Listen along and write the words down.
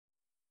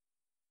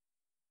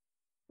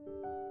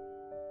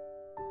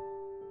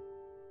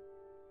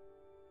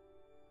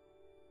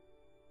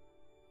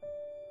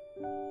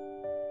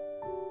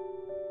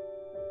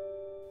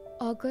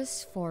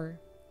August 4,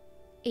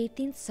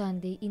 18th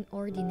Sunday in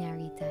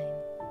Ordinary Time.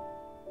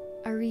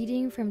 A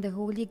reading from the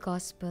Holy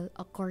Gospel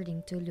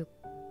according to Luke.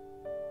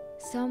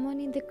 Someone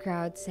in the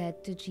crowd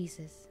said to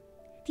Jesus,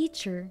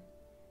 "Teacher,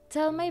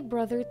 tell my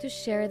brother to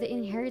share the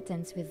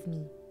inheritance with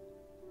me."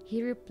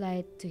 He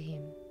replied to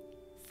him,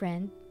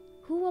 "Friend,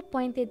 who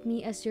appointed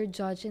me as your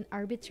judge and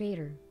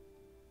arbitrator?"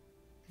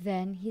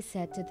 Then he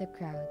said to the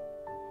crowd,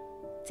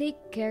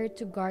 "Take care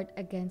to guard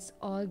against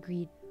all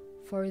greed,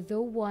 for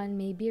though one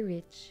may be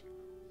rich,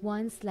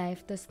 one's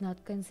life does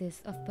not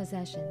consist of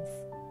possessions."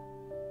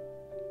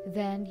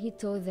 Then he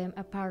told them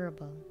a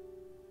parable.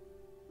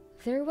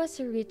 There was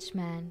a rich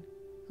man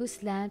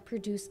whose land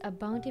produced a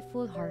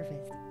bountiful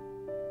harvest.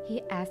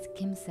 He asked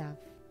himself,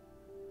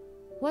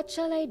 "What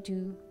shall I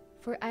do,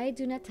 for I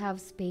do not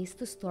have space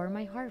to store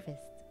my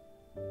harvest?"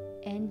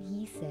 And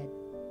he said,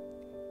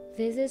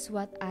 "This is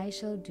what I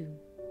shall do.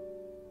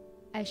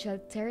 I shall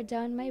tear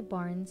down my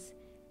barns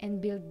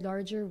and build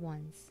larger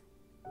ones.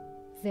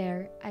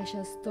 There I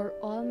shall store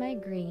all my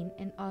grain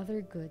and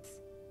other goods,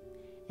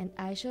 and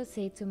I shall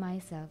say to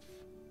myself,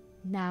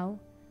 'Now,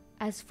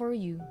 as for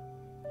you,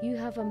 you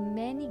have a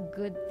many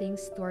good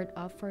things stored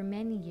up for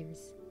many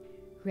years.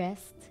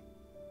 Rest,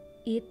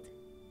 eat,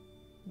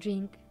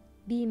 drink,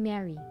 be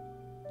merry.'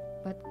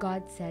 But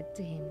God said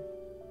to him,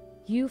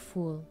 'You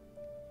fool,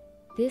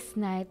 this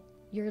night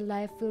your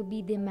life will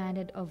be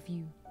demanded of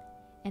you,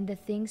 and the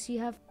things you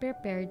have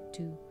prepared,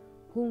 to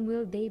whom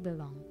will they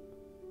belong?'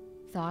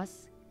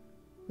 Thus,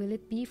 will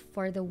it be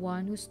for the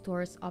one who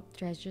stores up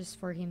treasures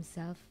for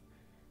himself,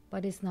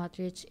 but is not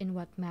rich in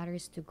what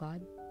matters to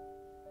God?"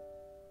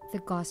 The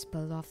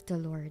Gospel of the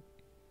Lord.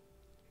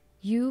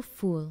 You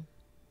fool!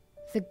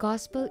 The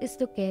Gospel is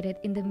located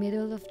in the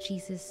middle of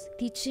Jesus'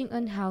 teaching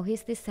on how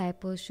his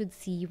disciples should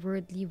see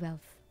worldly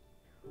wealth.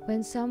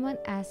 When someone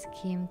asks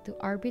him to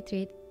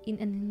arbitrate in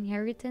an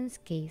inheritance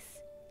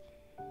case,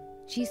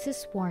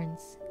 Jesus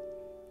warns,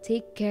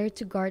 "Take care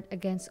to guard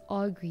against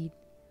all greed,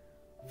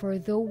 for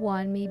though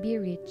one may be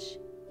rich,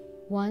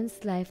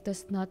 one's life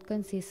does not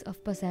consist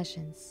of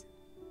possessions."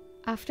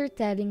 After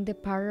telling the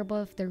parable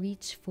of the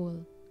rich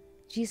fool,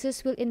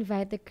 Jesus will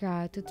invite the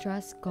crowd to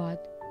trust God,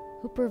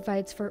 who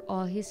provides for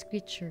all his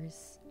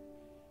creatures.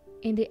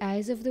 In the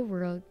eyes of the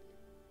world,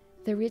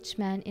 the rich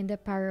man in the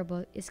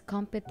parable is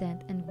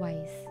competent and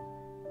wise.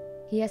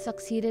 He has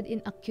succeeded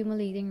in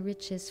accumulating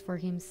riches for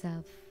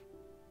himself.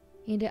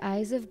 In the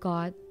eyes of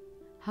God,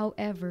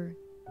 however,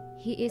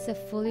 he is a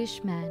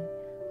foolish man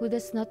who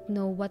does not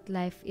know what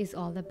life is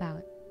all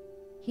about.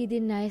 He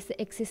denies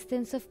the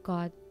existence of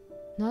God,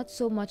 not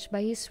so much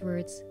by his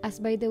words as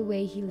by the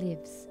way he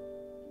lives.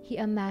 He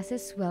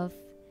amasses wealth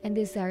and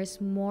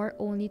desires more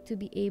only to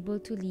be able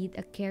to lead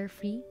a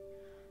carefree,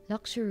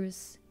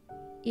 luxurious,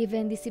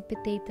 even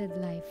dissipated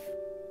life.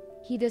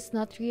 He does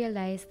not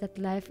realize that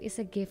life is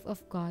a gift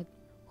of God,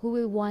 who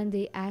will one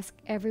day ask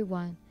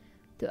everyone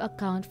to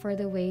account for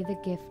the way the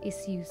gift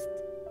is used.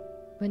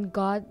 When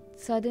God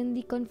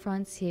suddenly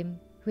confronts him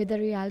with the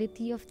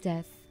reality of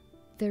death,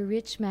 the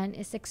rich man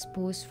is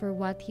exposed for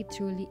what he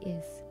truly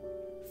is,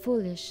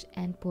 foolish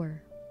and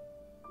poor.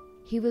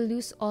 He will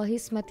lose all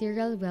his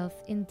material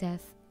wealth in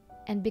death,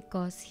 and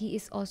because he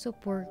is also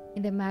poor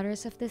in the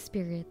matters of the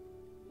Spirit,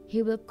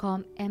 he will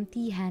come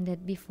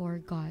empty-handed before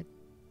God.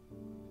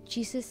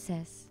 Jesus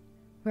says,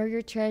 "Where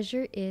your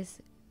treasure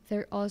is,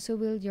 there also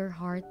will your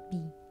heart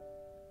be."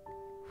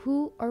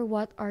 Who or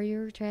what are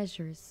your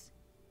treasures?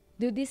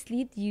 Do these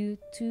lead you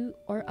to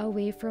or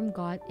away from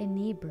God and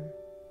neighbor?